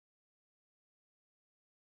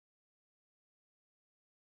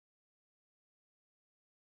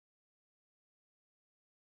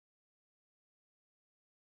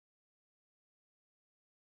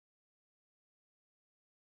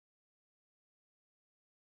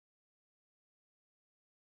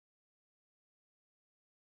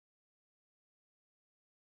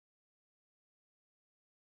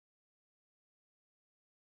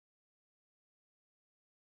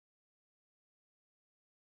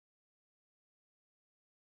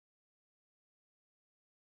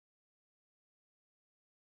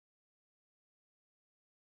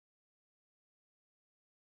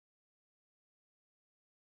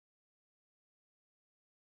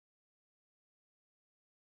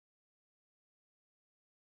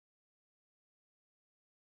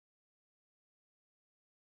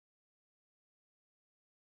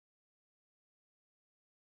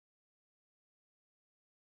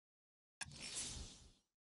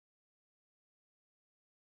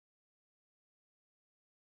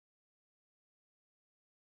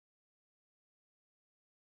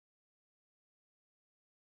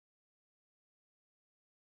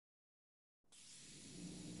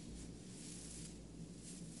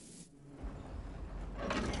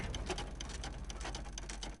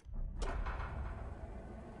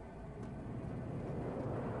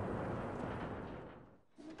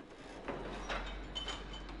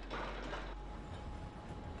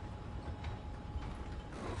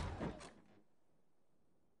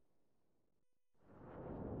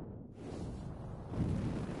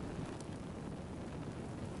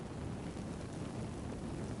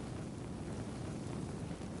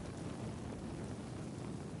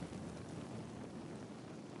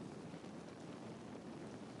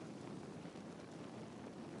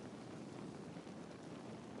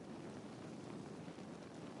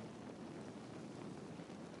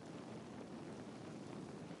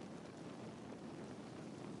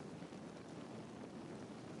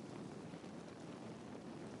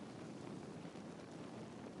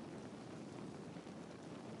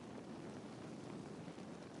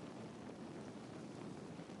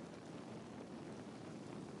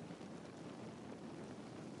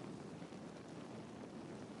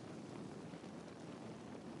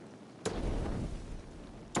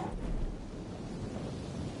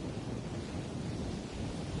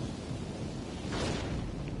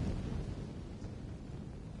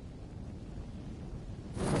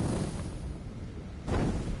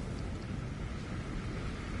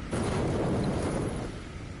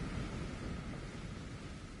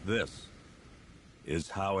This is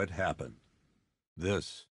how it happened.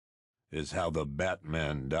 This is how the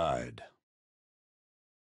Batman died.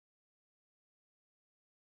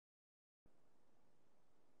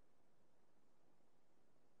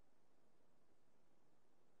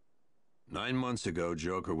 "9 months ago,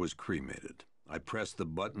 Joker was cremated. I pressed the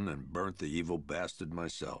button and burnt the evil bastard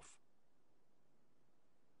myself.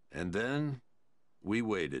 And then, we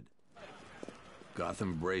waited.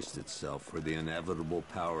 Gotham braced itself for the inevitable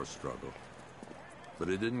power struggle. But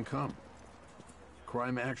it didn't come.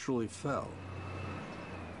 Crime actually fell.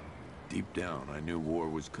 Deep down, I knew war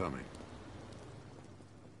was coming.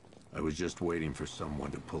 I was just waiting for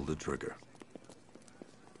someone to pull the trigger."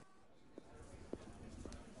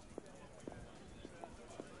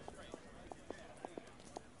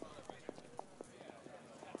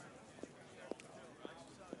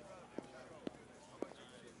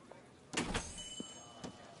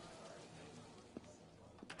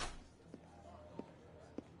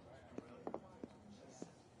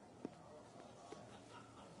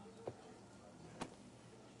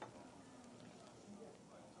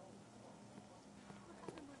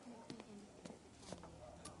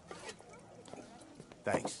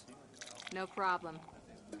 Thanks. No problem.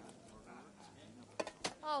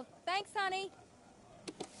 Oh, thanks, honey.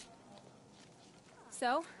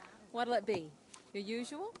 So, what'll it be? Your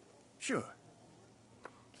usual? Sure.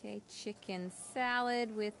 Okay, chicken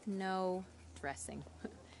salad with no dressing.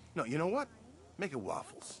 No, you know what? Make it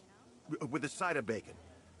waffles. With a side of bacon.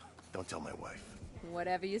 Don't tell my wife.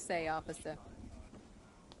 Whatever you say, officer.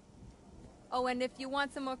 Oh, and if you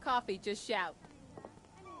want some more coffee, just shout.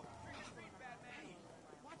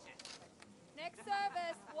 Next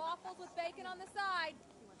service, waffles with bacon on the side.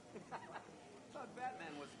 Thought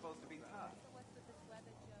Batman was supposed to be tough.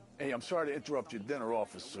 Hey, I'm sorry to interrupt your dinner,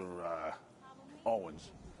 Officer,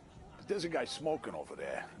 Owens. But there's a guy smoking over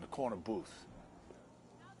there in the corner booth.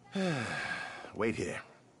 Wait here.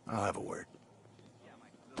 I'll have a word. Yeah,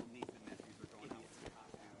 my little niece and nephews were going out for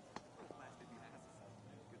costumes. Plastic masks.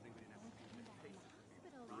 Good thing we didn't have to keep the faces.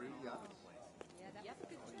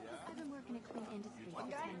 I've been working at Clean Industries for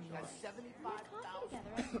 10 years. 75,000.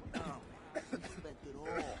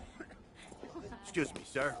 Excuse me,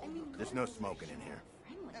 sir. There's no smoking in here.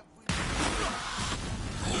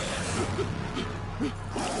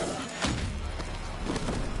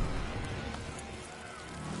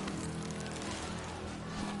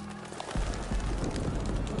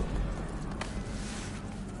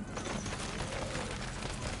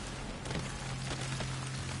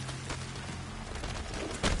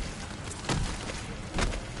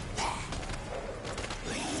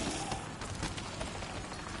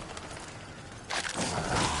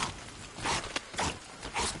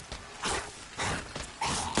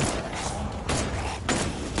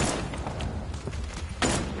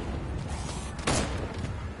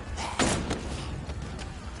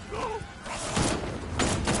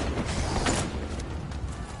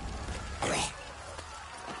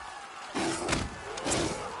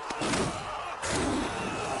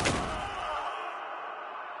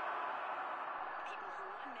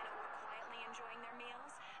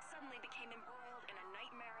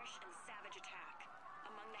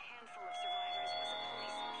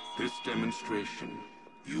 This demonstration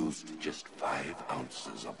used just 5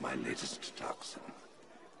 ounces of my latest toxin.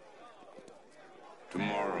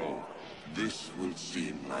 Tomorrow, this will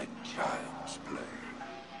seem like child's play.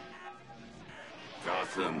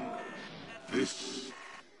 Gotham, this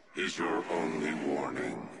is your only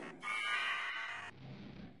warning.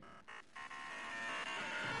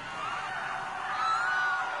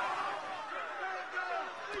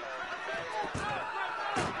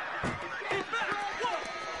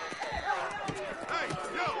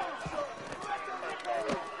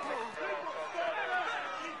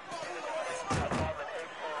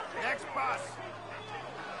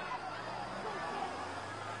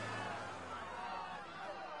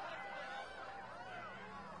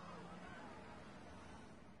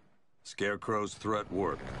 Scarecrow's threat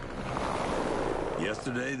worked.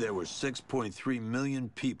 Yesterday, there were 6.3 million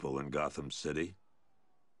people in Gotham City.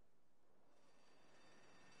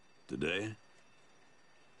 Today,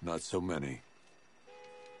 not so many.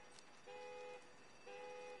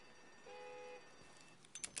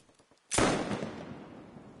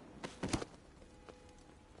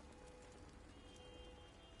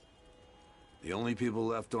 The only people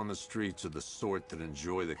left on the streets are the sort that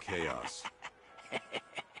enjoy the chaos.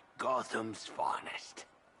 Gotham's finest.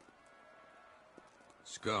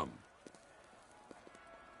 Scum.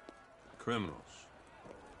 Criminals.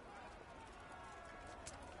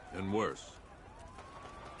 And worse.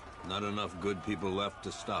 Not enough good people left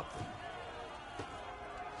to stop them.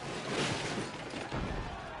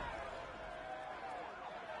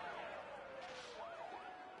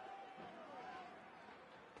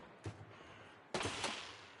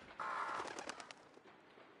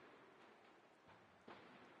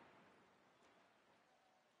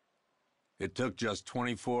 It took just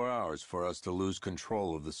 24 hours for us to lose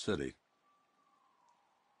control of the city.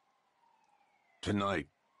 Tonight,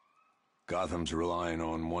 Gotham's relying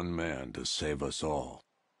on one man to save us all.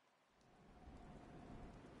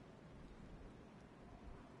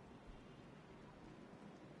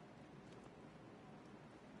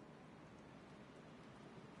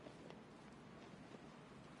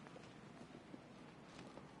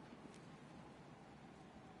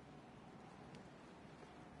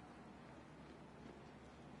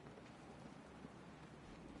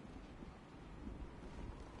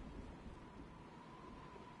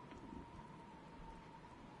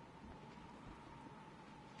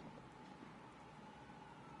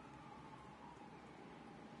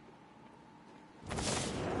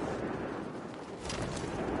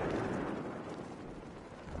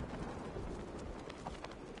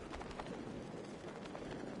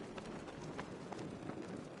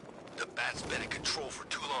 The Bat's been in control for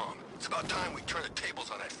too long. It's about time we turn the tables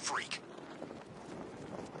on that freak.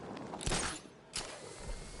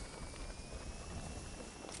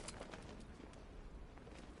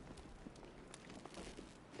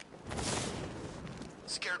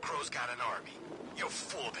 Scarecrow's got an army. You're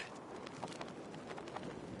full of it.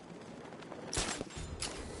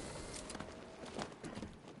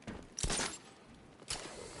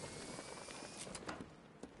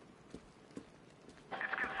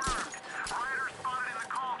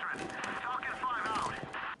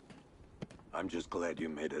 I'm just glad you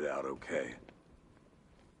made it out okay.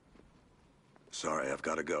 Sorry, I've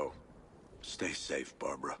got to go. Stay safe,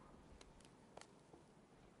 Barbara.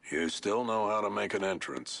 You still know how to make an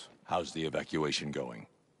entrance. How's the evacuation going?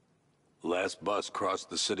 Last bus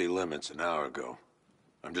crossed the city limits an hour ago.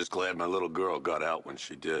 I'm just glad my little girl got out when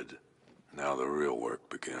she did. Now the real work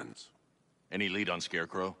begins. Any lead on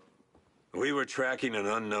Scarecrow? We were tracking an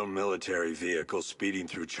unknown military vehicle speeding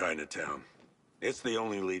through Chinatown. It's the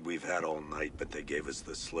only lead we've had all night, but they gave us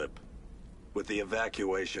the slip. With the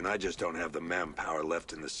evacuation, I just don't have the manpower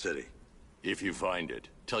left in the city. If you find it,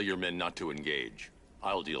 tell your men not to engage.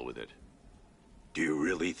 I'll deal with it. Do you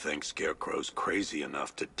really think Scarecrow's crazy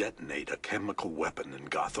enough to detonate a chemical weapon in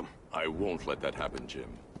Gotham? I won't let that happen,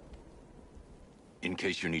 Jim. In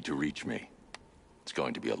case you need to reach me, it's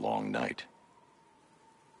going to be a long night.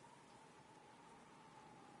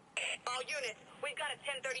 All units, we've got a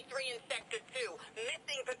 1033 in Sector 2.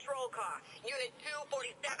 Missing patrol car. Unit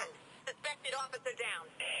 247. Suspected officer down.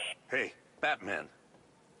 Hey, Batman.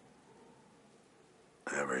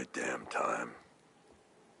 Every damn time.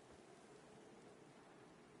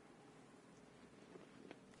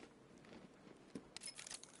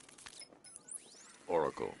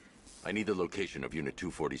 Oracle, I need the location of Unit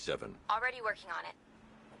 247. Already working on it.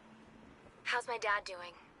 How's my dad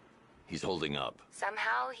doing? He's holding up.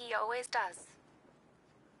 Somehow, he always does.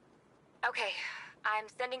 Okay, I'm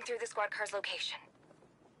sending through the squad car's location.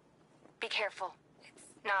 Be careful.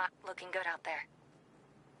 It's not looking good out there.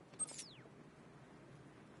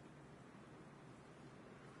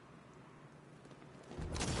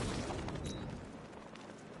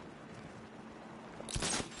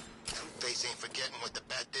 Two-Face ain't forgetting what the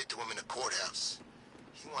Bat did to him in the courthouse.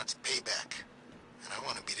 He wants payback, and I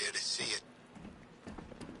want to be there to see it.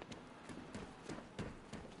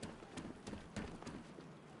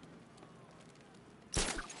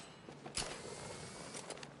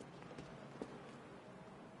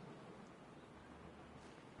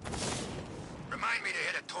 Remind me to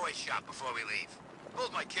hit a toy shop before we leave.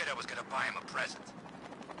 Told my kid I was gonna buy him a present.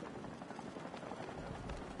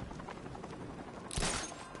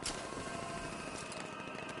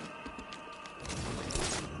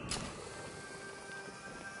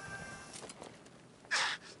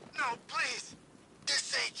 No, please.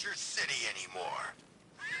 This ain't your city anymore.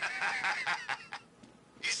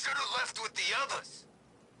 You should have left with the others.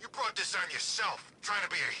 You brought this on yourself, trying to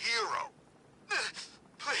be a hero.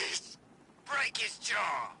 Please, break his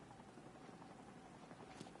jaw.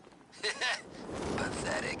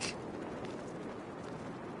 Pathetic.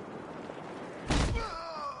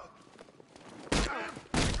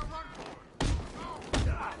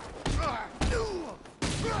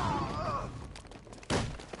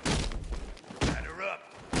 Batter up.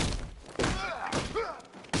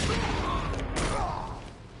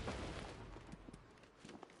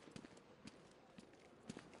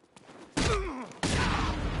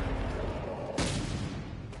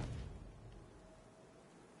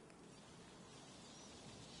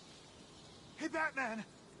 Batman!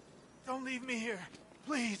 Don't leave me here,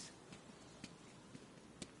 please.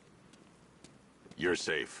 You're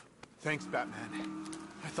safe. Thanks, Batman.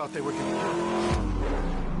 I thought they were gonna kill me.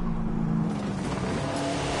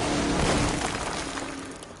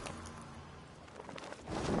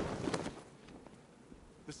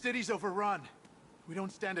 The city's overrun. We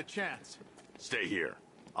don't stand a chance. Stay here.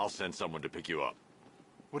 I'll send someone to pick you up.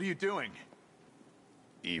 What are you doing?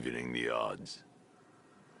 Evening the odds.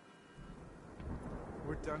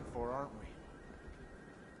 We're done for, aren't we?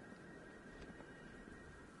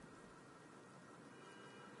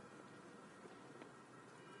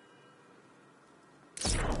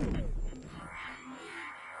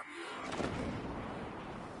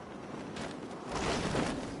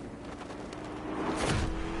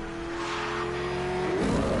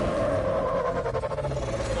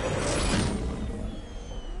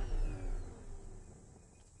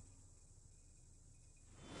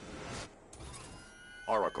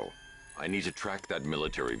 Oracle, I need to track that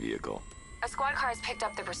military vehicle. A squad car has picked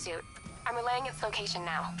up the pursuit. I'm relaying its location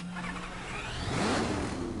now.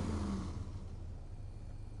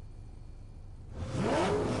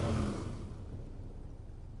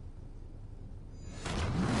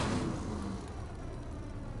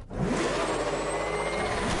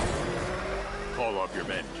 Call up your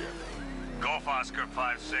men, Jim. Golf Oscar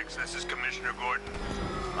 5-6, this is Commissioner Gordon.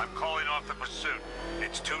 I'm calling off the pursuit.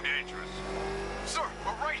 It's too dangerous. Sir,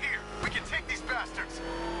 we're right here. We can take these bastards.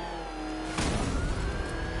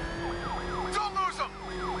 Don't lose them!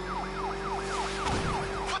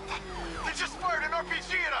 What the? They just fired an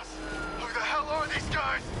RPG at us! Who the hell are these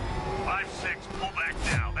guys? 5-6, pull back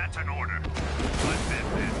now. That's an order. Let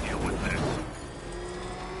Batman deal with this.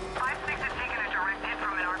 5-6 has taken a direct hit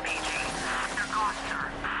from an RPG. They're gone, sir.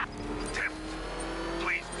 Tim,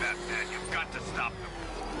 please, Batman, you've got to stop them.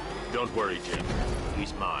 Don't worry, Jim.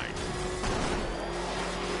 He's mine.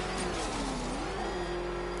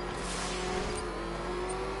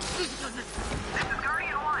 This is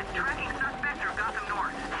Guardian 1, tracking suspect through Gotham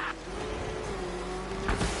North.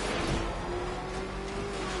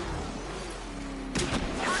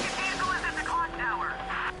 Target vehicle is at the clock tower.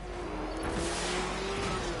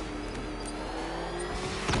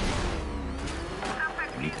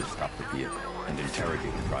 Suspect I need to stop the vehicle and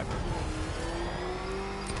interrogate the driver.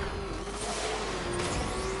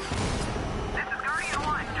 This is Guardian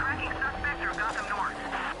 1, tracking suspect through Gotham North.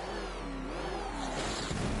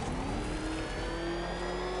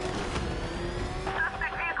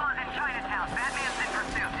 Suspect vehicle is in Chinatown. Batman's in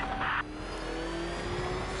pursuit.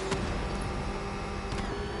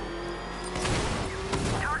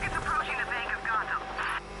 Target's approaching the Bank of Gotham.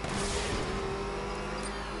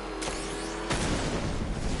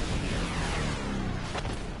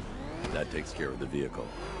 That takes care of the vehicle.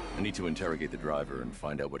 I need to interrogate the driver and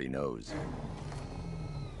find out what he knows.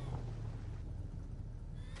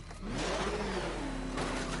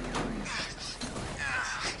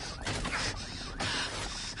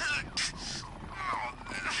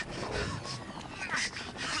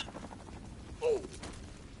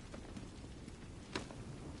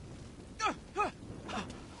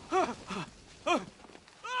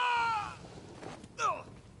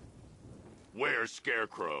 Where's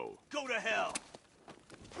Scarecrow? Go to hell!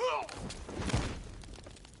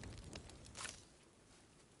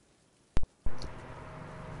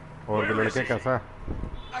 और भी लड़के कैसा?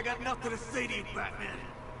 I got nothing to say to you, Batman.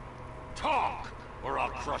 Talk, or I'll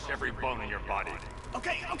crush every bone in your body.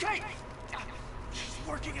 Okay, okay! She's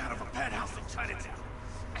working out of a penthouse in Chinatown.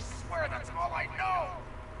 I swear that's all I know!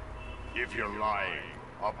 If you're lying,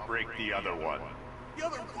 I'll break the other one. The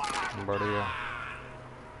other one! बढ़िया.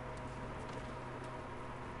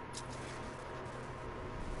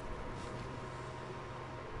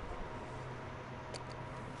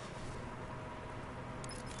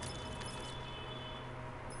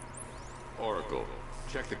 Oracle,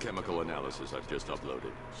 check the chemical analysis I've just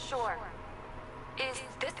uploaded. Sure. Is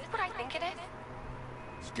this what I think it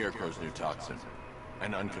is? Scarecrow's new toxin.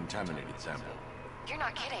 An uncontaminated sample. You're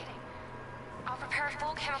not kidding. I'll prepare a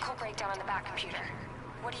full chemical breakdown on the back computer.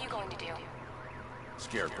 What are you going to do?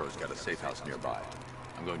 Scarecrow's got a safe house nearby.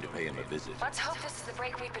 I'm going to pay him a visit. Let's hope this is the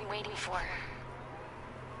break we've been waiting for.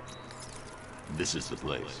 This is the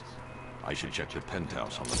place. I should check the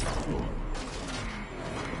penthouse on the top floor.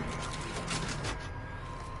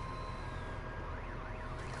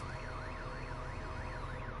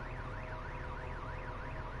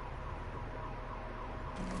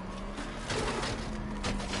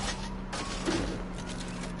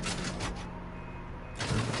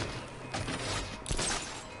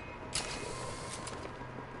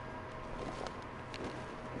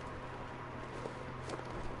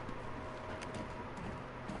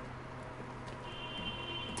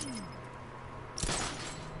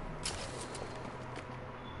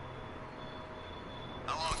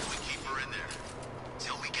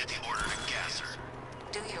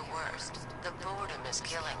 first. The boredom is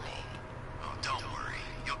killing me. Oh, don't worry.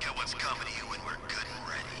 You'll get what's coming to you when we're good and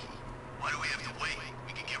ready. Why do we have to wait?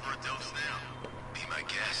 We can give her a dose now. Be my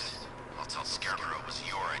guest. I'll tell Scarecrow it was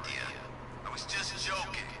your idea. I was just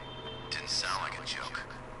joking. Didn't sound like a joke.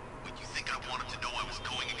 What, you think I wanted to know I was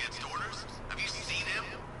going against orders? Have you seen him?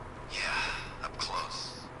 Yeah, up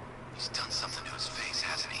close. He's done something to his face,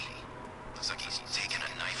 hasn't he? Looks like he's taken a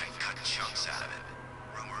knife and cut chunks out of it.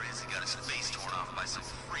 Rumor is he got his face torn off by some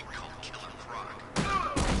freak called Killer Croc.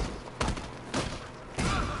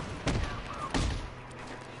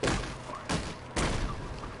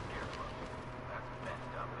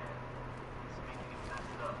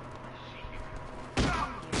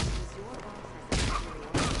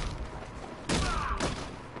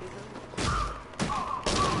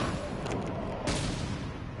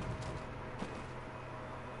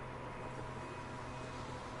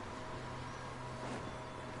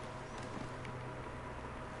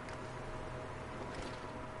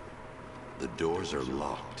 The doors are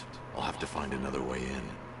locked. I'll have to find another way in.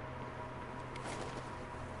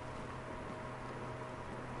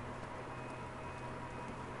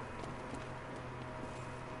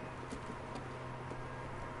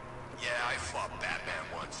 Yeah, I fought Batman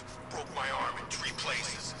once. Broke my arm in 3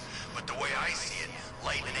 places. But the way I see it,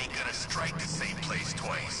 lightning ain't gonna strike the same place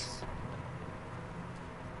twice.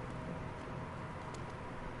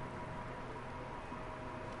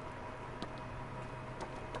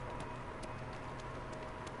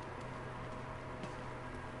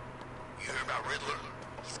 You hear about Riddler?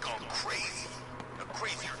 He's gone crazy.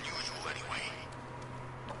 Crazier than usual, anyway.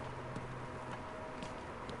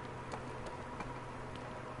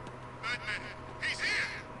 Batman, he's here!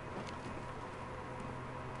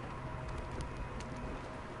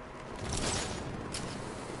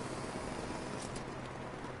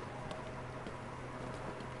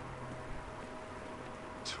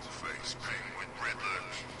 Two-Face, Penguin, Riddler,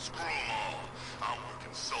 screw 'em all. I'm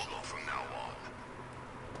working solo from now on.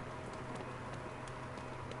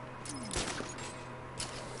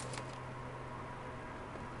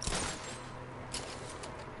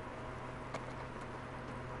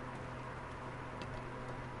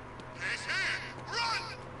 He's here! Run!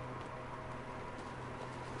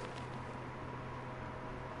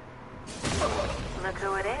 Look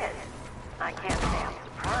who it is. I can't say I'm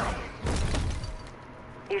surprised.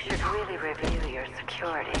 You should really review your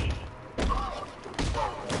security.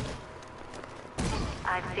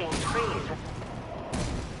 I've seen trees.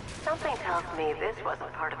 Something tells me this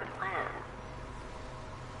wasn't part of the plan.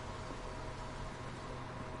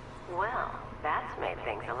 Well, that's made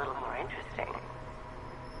things a little more interesting.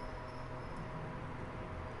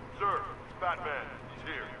 Sir, it's Batman. He's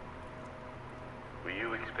here. Were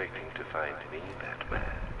you expecting to find me,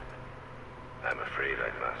 Batman? I'm afraid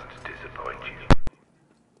I must disappoint you.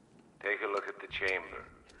 Take a look at the chamber.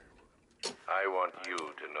 I want you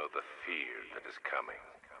to know the fear that is coming.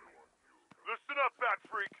 Listen up, Bat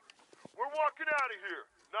Freak. We're walking out of here,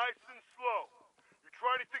 nice and slow. You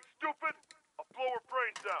try anything stupid, I'll blow her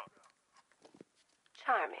brains out.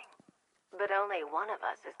 Charming. But only one of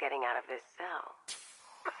us is getting out of this cell.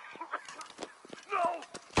 No!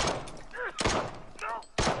 No!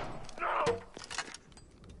 No!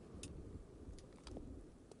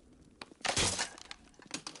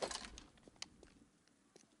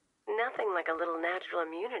 Nothing like a little natural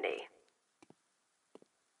immunity.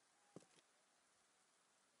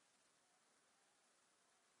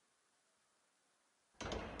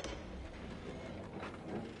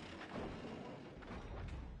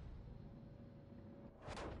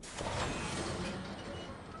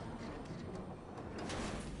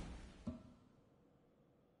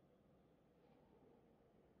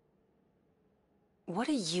 What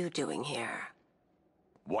are you doing here?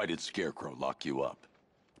 Why did Scarecrow lock you up?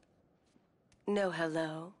 No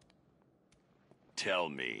hello? Tell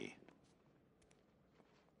me.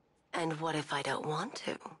 And what if I don't want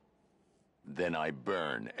to? Then I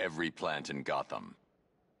burn every plant in Gotham.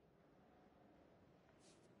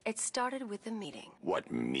 It started with a meeting. What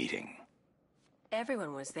meeting?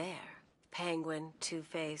 Everyone was there. Penguin,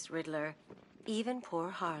 Two-Face, Riddler, even poor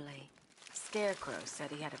Harley. Scarecrow said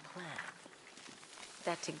he had a plan.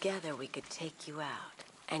 That together we could take you out,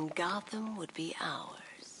 and Gotham would be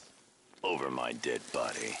ours. Over my dead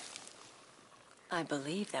body. I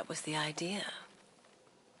believe that was the idea.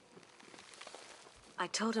 I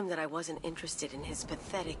told him that I wasn't interested in his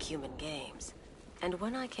pathetic human games. And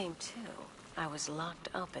when I came to, I was locked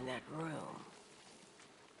up in that room.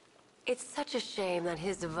 It's such a shame that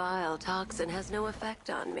his vile toxin has no effect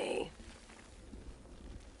on me.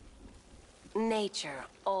 Nature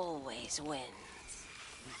always wins.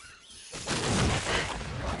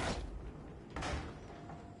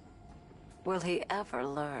 Will he ever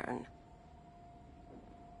learn?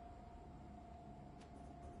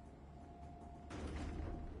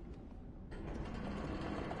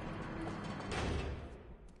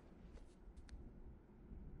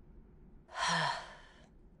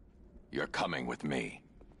 You're coming with me.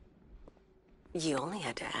 You only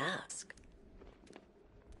had to ask.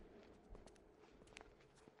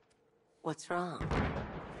 What's wrong?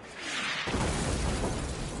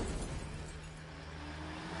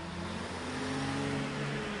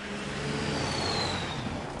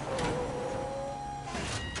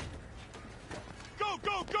 Go,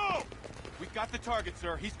 go, go! We got the target,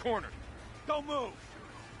 sir. He's cornered. Don't move.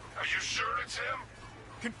 Are you sure it's him?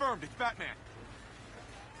 Confirmed. It's Batman.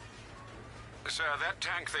 Sir, that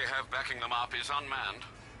tank they have backing them up is unmanned.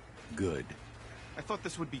 Good. I thought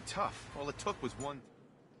this would be tough. All it took was one...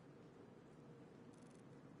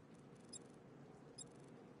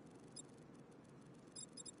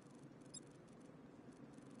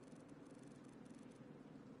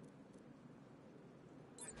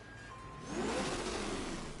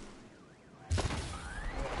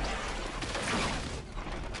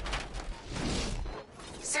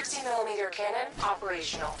 .60mm cannon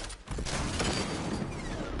operational.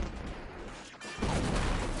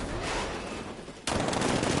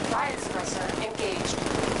 Riot suppressor engaged.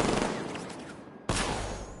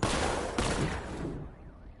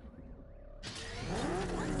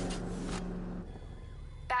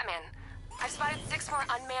 Batman, I've spotted 6 more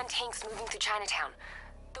unmanned tanks moving through Chinatown.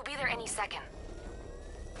 They'll be there any second.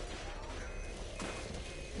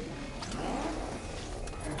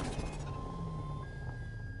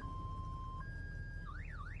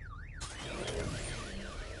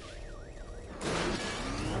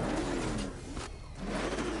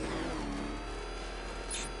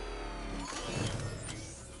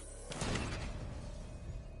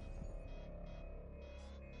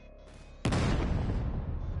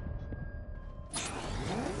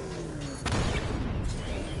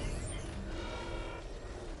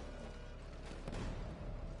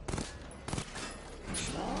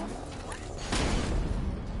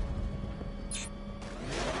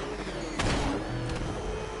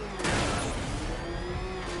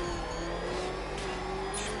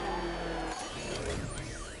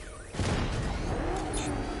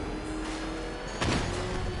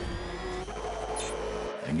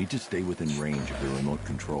 I need to stay within range of the remote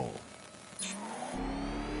control.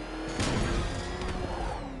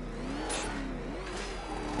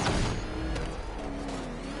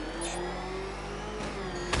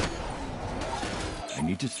 I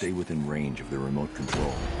need to stay within range of the remote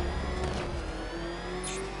control.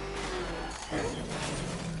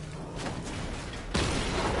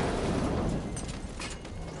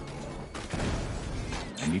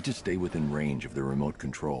 I need to stay within range of the remote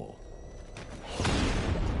control.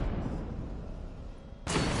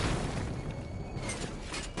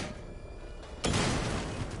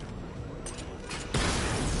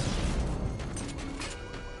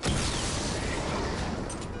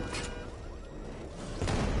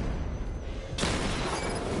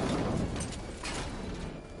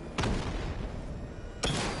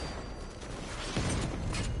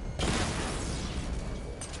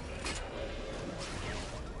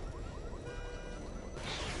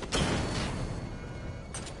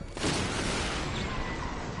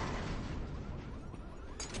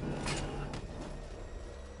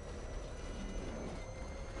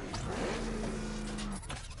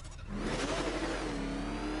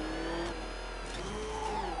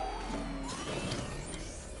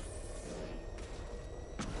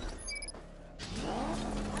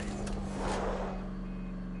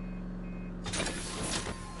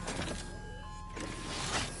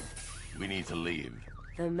 We need to leave.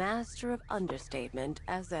 The master of understatement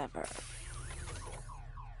as ever.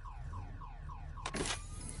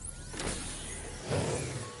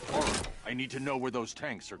 I need to know where those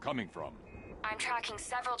tanks are coming from. I'm tracking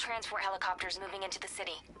several transport helicopters moving into the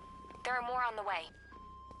city. There are more on the way.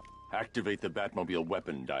 Activate the Batmobile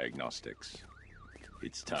weapon diagnostics.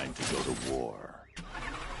 It's time to go to war.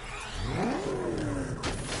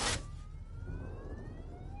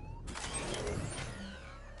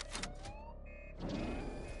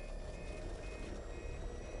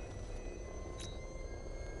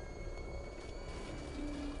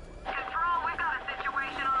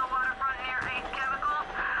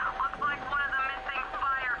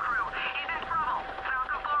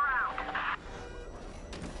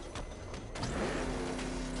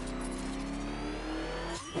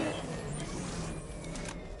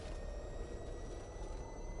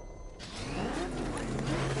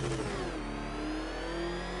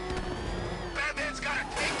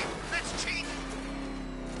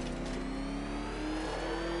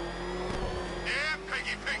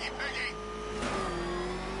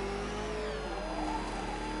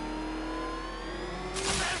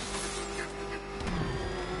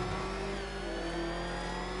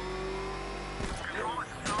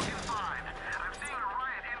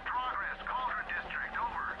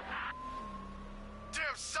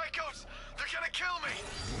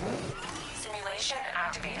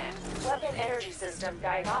 system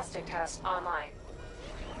diagnostic test online.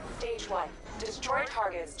 Stage 1. Destroy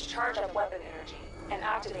targets to charge up weapon energy and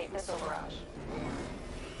activate missile barrage.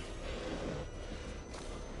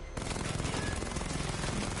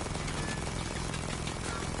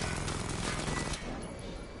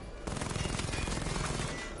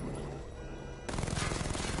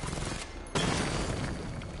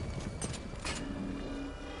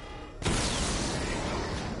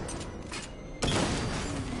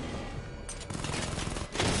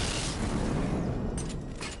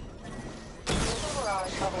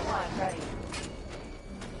 Level 1 ready.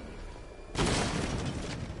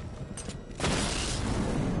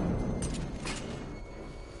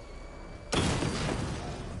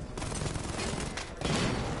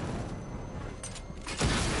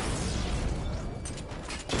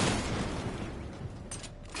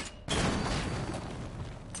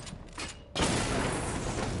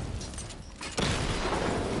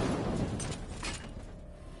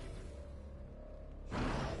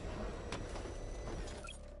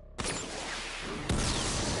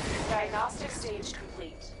 Diagnostic stage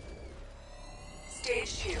complete.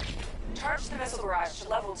 Stage 2. Charge the missile barrage to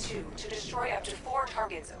level 2 to destroy up to 4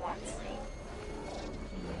 targets at once.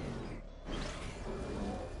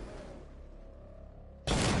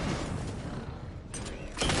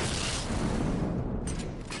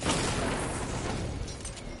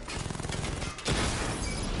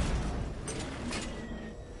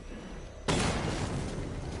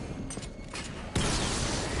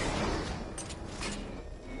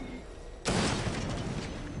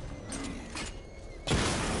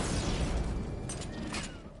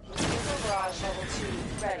 Level 2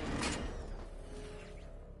 ready.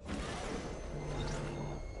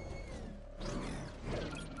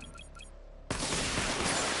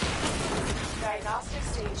 Diagnostic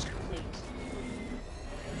stage complete.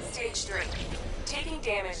 Stage 3. Taking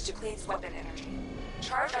damage depletes weapon energy.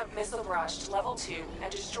 Charge up missile barrage to level 2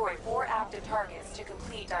 and destroy 4 active targets to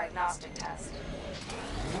complete diagnostic test.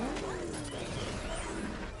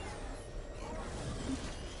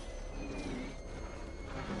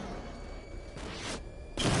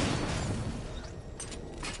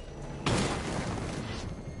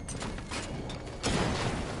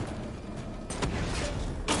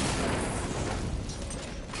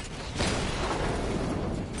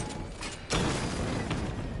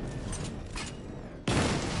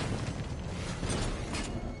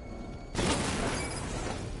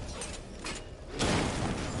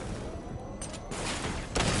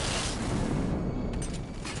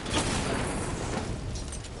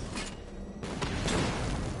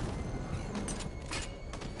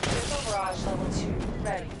 Barrage level 2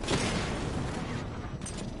 ready.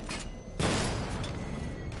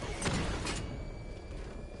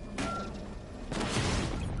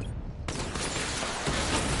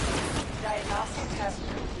 Diagnostic test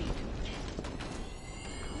complete.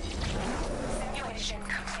 Simulation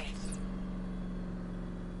complete.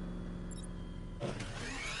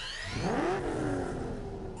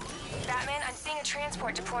 Batman, I'm seeing a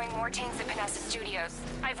transport deploying more tanks at Panessa Studios.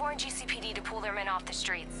 I've warned GCPD to pull their men off the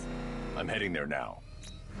streets. I'm heading there now.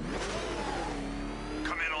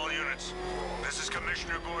 Come in, all units. This is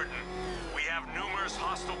Commissioner Gordon. We have numerous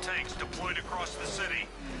hostile tanks deployed across the city.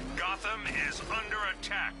 Gotham is under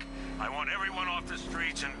attack. I want everyone off the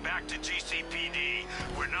streets and back to GCPD.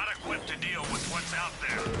 We're not equipped to deal with what's out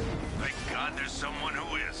there. Thank God there's someone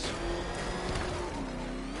who is.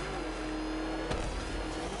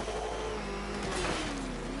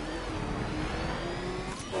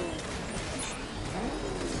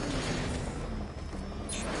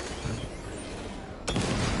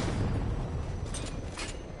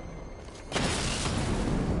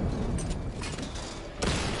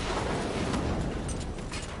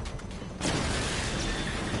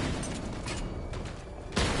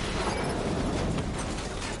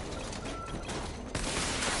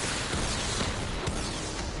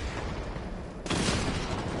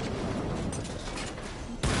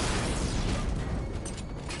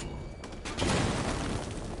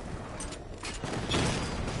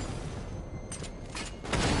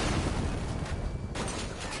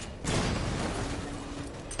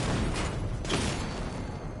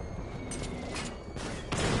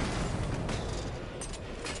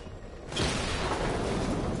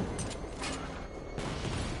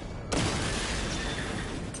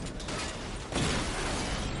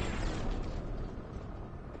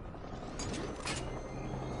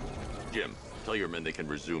 Jim, tell your men they can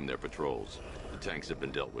resume their patrols. The tanks have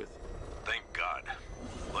been dealt with. Thank God.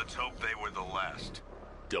 Let's hope they were the last.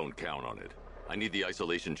 Don't count on it. I need the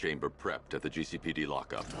isolation chamber prepped at the GCPD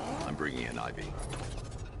lockup. I'm bringing in Ivy.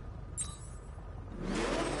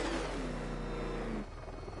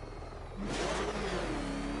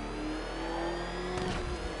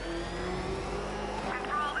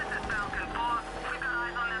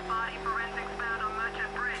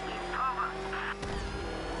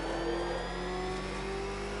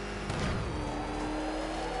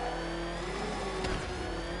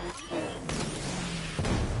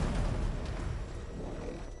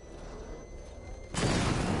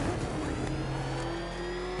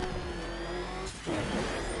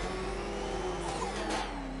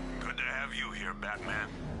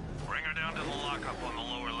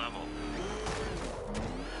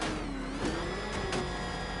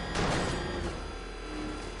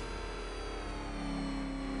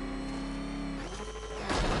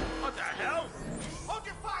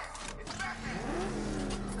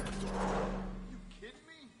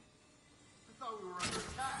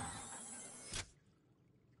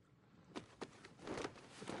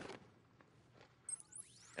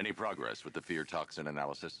 Any progress with the fear toxin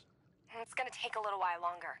analysis? It's gonna take a little while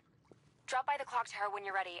longer. Drop by the clock tower when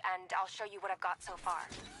you're ready, and I'll show you what I've got so far.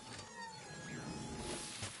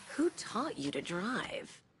 Who taught you to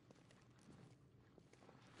drive?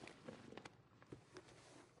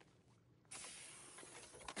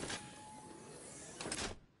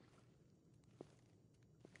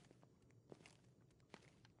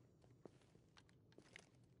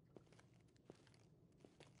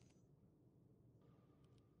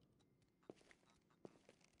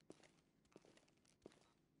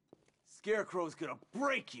 Scarecrow's gonna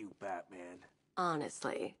break you, Batman.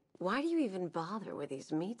 Honestly, why do you even bother with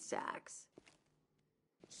these meat sacks?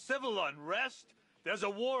 Civil unrest? There's a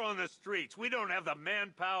war on the streets. We don't have the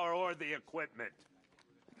manpower or the equipment.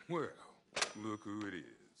 Well, look who it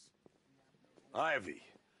is. Ivy.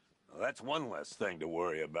 Well, that's one less thing to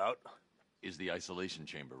worry about. Is the isolation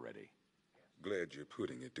chamber ready? Glad you're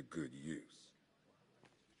putting it to good use.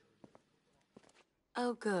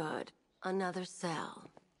 Oh, good. Another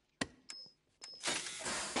cell.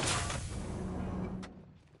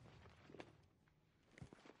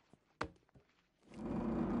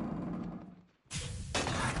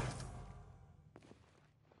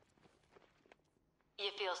 You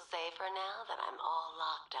feel safer now that I'm all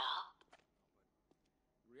locked up?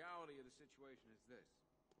 The reality of the situation is this.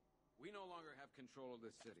 We no longer have control of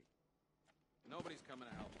this city. Nobody's coming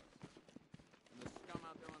to help us. And the scum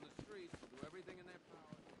out there on the streets will do everything in their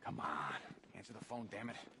power. Come on. Answer the phone, damn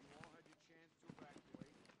it. You all had your chance to evacuate.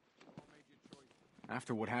 You all made your choices.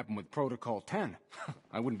 After what happened with Protocol 10,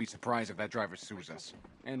 I wouldn't be surprised if that driver sues us.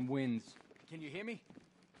 And wins. Can you hear me?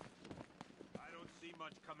 I don't see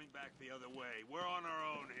much coming back the other way. We're on our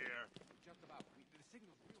own here. Just about. The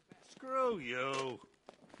signal's real bad. Screw you.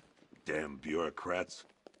 Damn bureaucrats.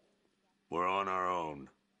 We're on our own.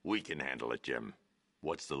 We can handle it, Jim.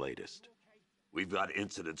 What's the latest? We've got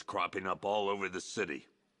incidents cropping up all over the city.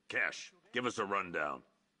 Cash, give us a rundown.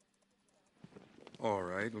 All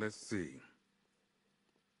right, let's see.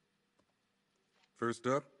 First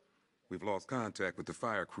up, we've lost contact with the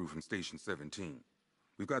fire crew from Station 17.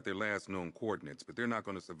 We've got their last known coordinates, but they're not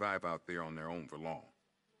going to survive out there on their own for long.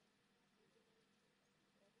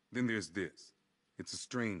 Then there's this. It's a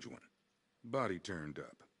strange one. Body turned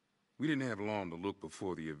up. We didn't have long to look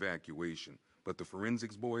before the evacuation, but the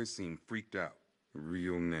forensics boys seemed freaked out.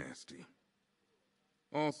 Real nasty.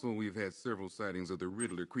 Also, we've had several sightings of the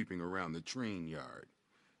Riddler creeping around the train yard.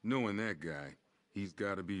 Knowing that guy, he's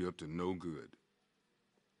got to be up to no good.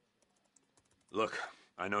 Look,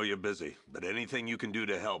 I know you're busy, but anything you can do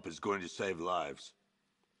to help is going to save lives.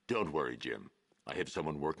 Don't worry, Jim. I have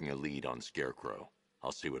someone working a lead on Scarecrow.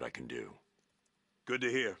 I'll see what I can do. Good to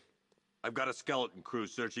hear. I've got a skeleton crew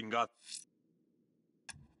searching Gotham.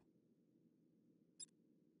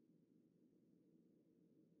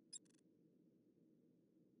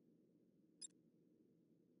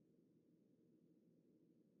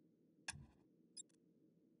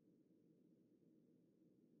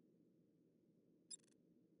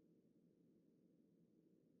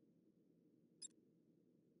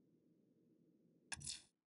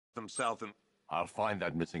 South and... I'll find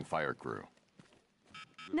that missing fire crew.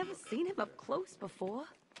 Never seen him up close before.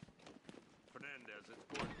 Fernandez, it's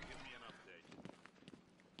Gordon. Give me an update.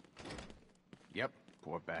 Yep,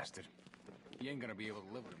 poor bastard. He ain't gonna be able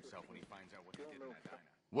to live with himself when he finds out what he did in that diner.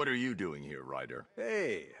 What are you doing here, Ryder?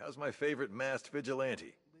 Hey, how's my favorite masked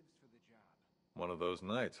vigilante? One of those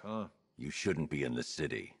nights, huh? You shouldn't be in the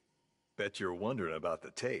city. Bet you're wondering about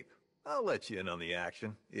the tape. I'll let you in on the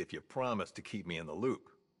action if you promise to keep me in the loop.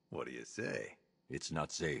 What do you say? It's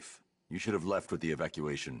not safe. You should have left with the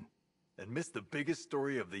evacuation. And missed the biggest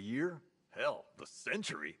story of the year? Hell, the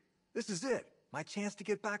century. This is it. My chance to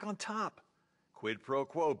get back on top. Quid pro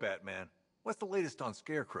quo, Batman. What's the latest on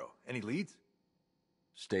Scarecrow? Any leads?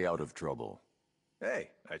 Stay out of trouble.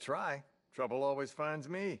 Hey, I try. Trouble always finds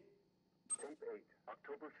me. Tape 8,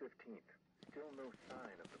 October 15th. Still no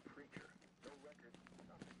sign of the preacher. No record,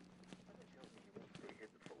 nothing. Something tells me he won't stay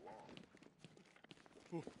hidden for long.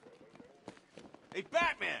 Hey,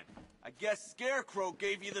 Batman! I guess Scarecrow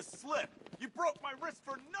gave you the slip. You broke my wrist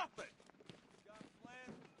for nothing! Got a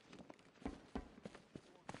plan?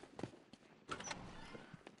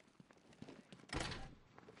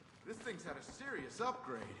 This thing's had a serious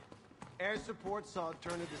upgrade. Air support saw it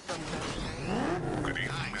turn into some kind of... Good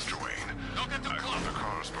evening, Mr. Wayne. Don't get too close. The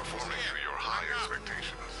car's performing to your high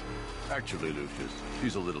expectations. Actually, Lucius,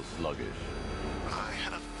 she's a little sluggish. I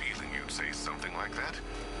had a feeling you'd say something like that.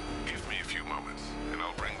 Give me a few moments, and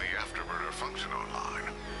I'll bring the afterburner function online.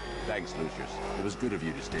 Thanks, Lucius. It was good of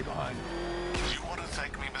you to stay behind. Do you want to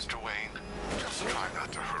thank me, Mr. Wayne? Just try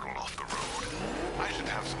not to hurtle off the road. I should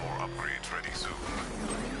have some more upgrades ready soon.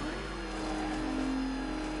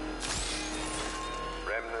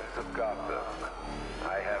 Remnants of Gotham,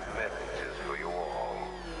 I have messages for you all.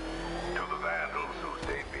 To the vandals who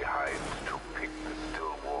stayed behind to pick the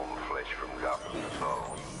still warm flesh from Gotham's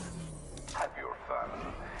bones, have your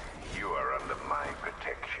fun. You are under my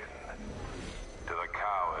protection. To the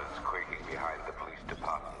cowards quaking behind the police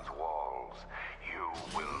department's walls, you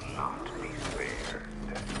will not be spared.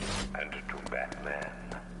 And to Batman,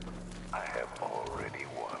 I have already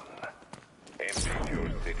won. Emptied your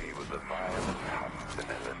city with a violent husband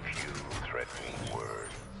and a few threatening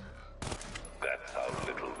words. That's how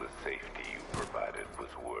little the safety you provided was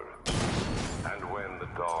worth. And when the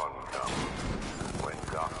dawn comes, when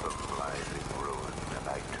Gotham lies in ruin and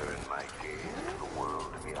I turn my gaze to the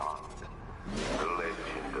world beyond, the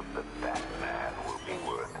legend of the Batman will be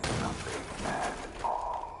worth nothing at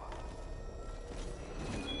all.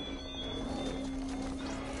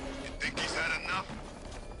 You think he's had enough?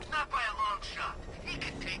 Not by a long shot. He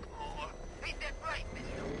can take more. Ain't that right,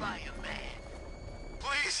 Mr. Fireman?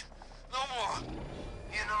 Please, no more.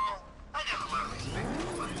 You know, I got a lot of respect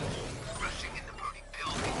for fighters. Rushing into burning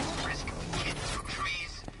buildings, rescuing kids from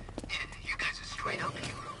trees. And you guys are straight up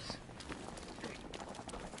heroes.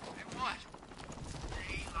 Hey, what?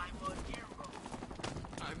 Hey, I'm a hero.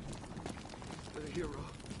 I'm the hero.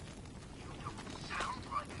 You don't sound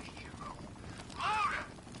like a hero. Louder!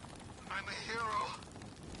 I'm a hero.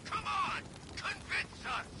 Come on! Convince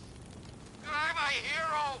us! I'm a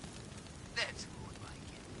hero! That's more like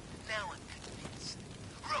it. Now I'm convinced.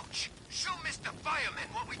 Roach, show Mr. Fireman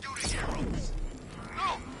what we do to heroes.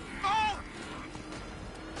 No! No!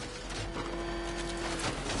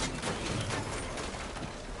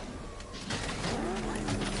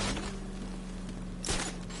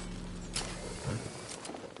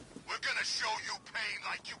 We're gonna show you pain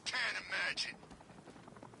like you can't imagine.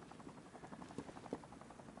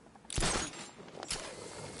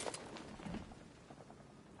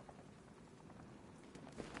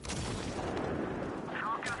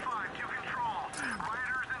 Falcon 5 to control.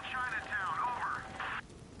 Rioters in Chinatown, over.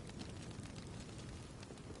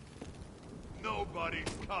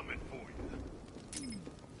 Nobody's coming for you.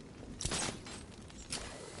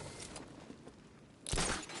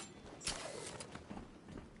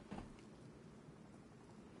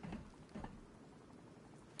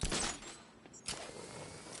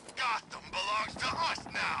 Gotham belongs to us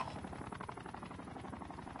now!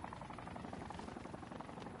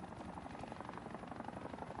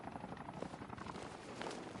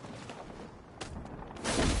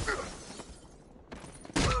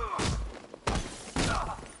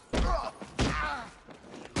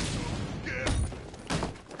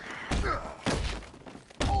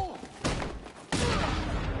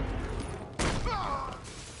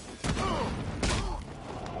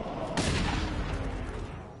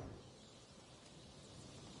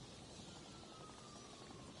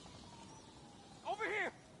 Over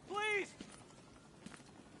here! Please!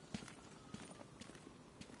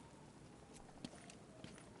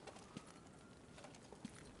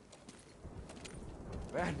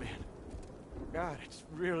 Batman. God, it's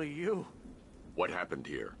really you. What happened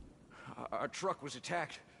here? Our truck was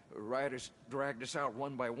attacked. Rioters dragged us out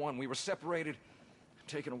one by one. We were separated,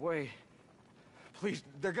 taken away. Please,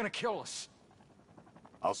 they're gonna kill us.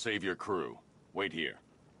 I'll save your crew. Wait here.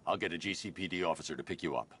 I'll get a GCPD officer to pick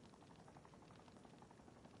you up.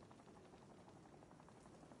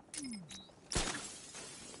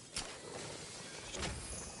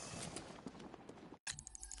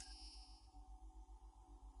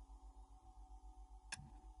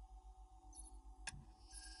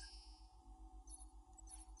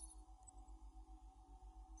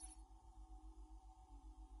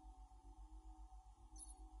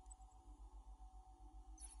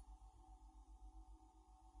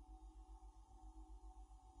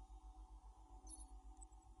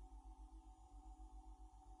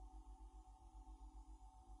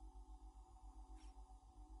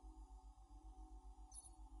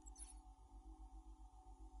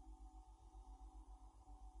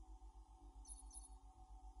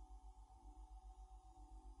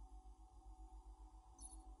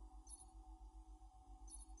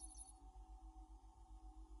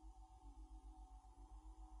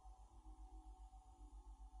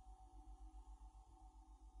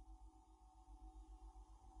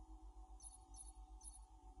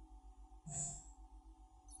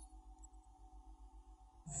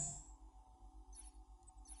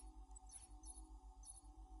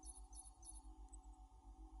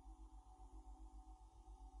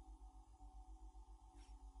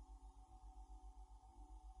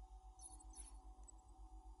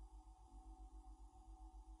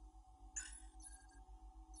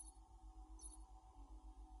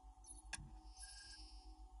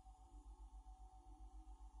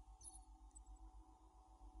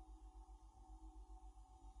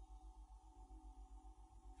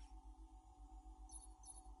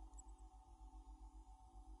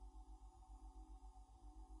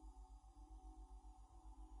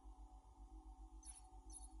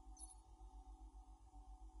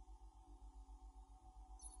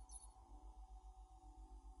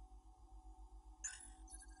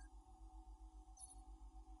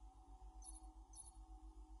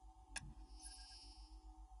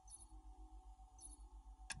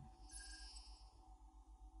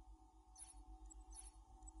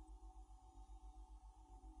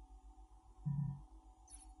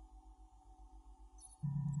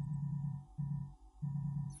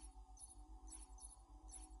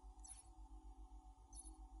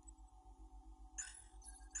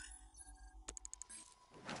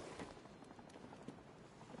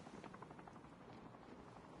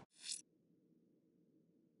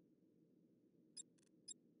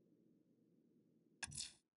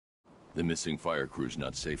 The missing fire crew's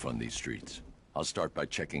not safe on these streets. I'll start by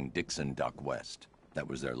checking Dixon Dock West. That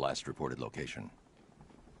was their last reported location.